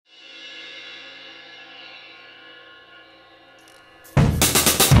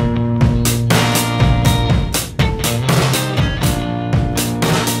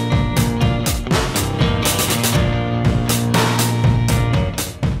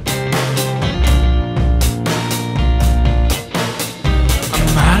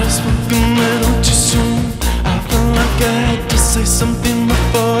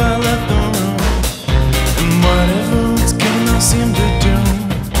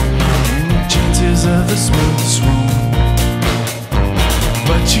the smoothest room.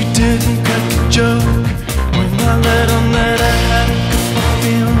 But you didn't crack a joke when I let on that I had a couple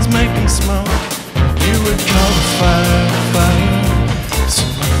feelings making smoke. You would call the fire, so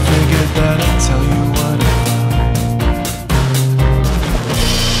I figured that I'd tell you what I thought.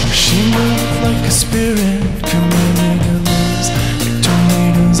 She moved like a spirit, committed to lose, like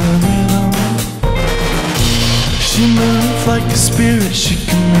tornadoes of rhythm. She moved like a spirit, she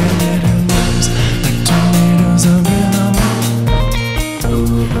committed to lose, like tornadoes of rhythm.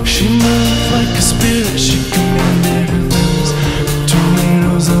 She moved like a spirit, she committed to lose, like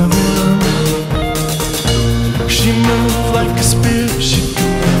tornadoes of rhythm. She moved like a spirit, she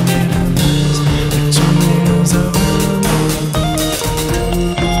committed to lose, like tornadoes of rhythm.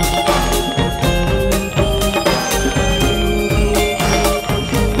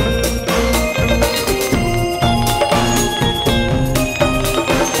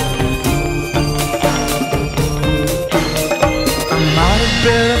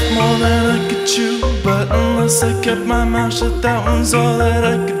 Bit up more than I could chew, but unless I kept my mouth shut, that was all that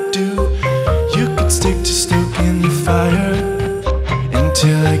I could do. You could stick to stoking the fire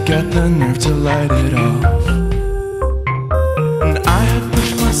until I got the nerve to light it off. And I had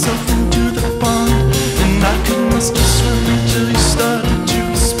pushed myself into the pond, and I could muster swim until you started to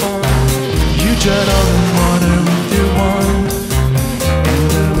respond. You dried all the water with your wand,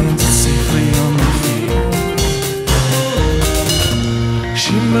 and I landed safely on my feet.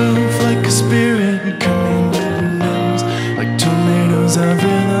 She moved like a spirit and commanded her limbs like tornadoes of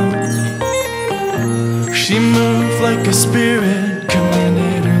rhythm. She moved like a spirit,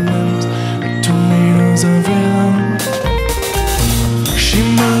 commanded her limbs like tornadoes of rhythm. She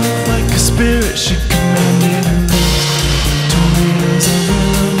moved like a spirit, she commanded her limbs like tornadoes of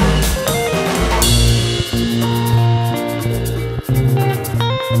rhythm.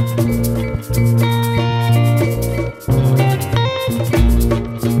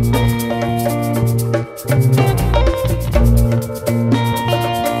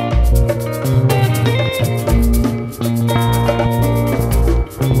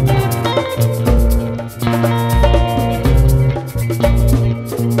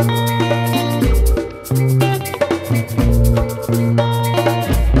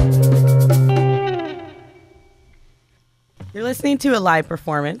 Listening to a live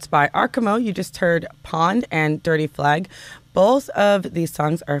performance by Arkomo. You just heard Pond and Dirty Flag. Both of these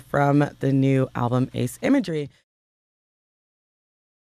songs are from the new album Ace Imagery.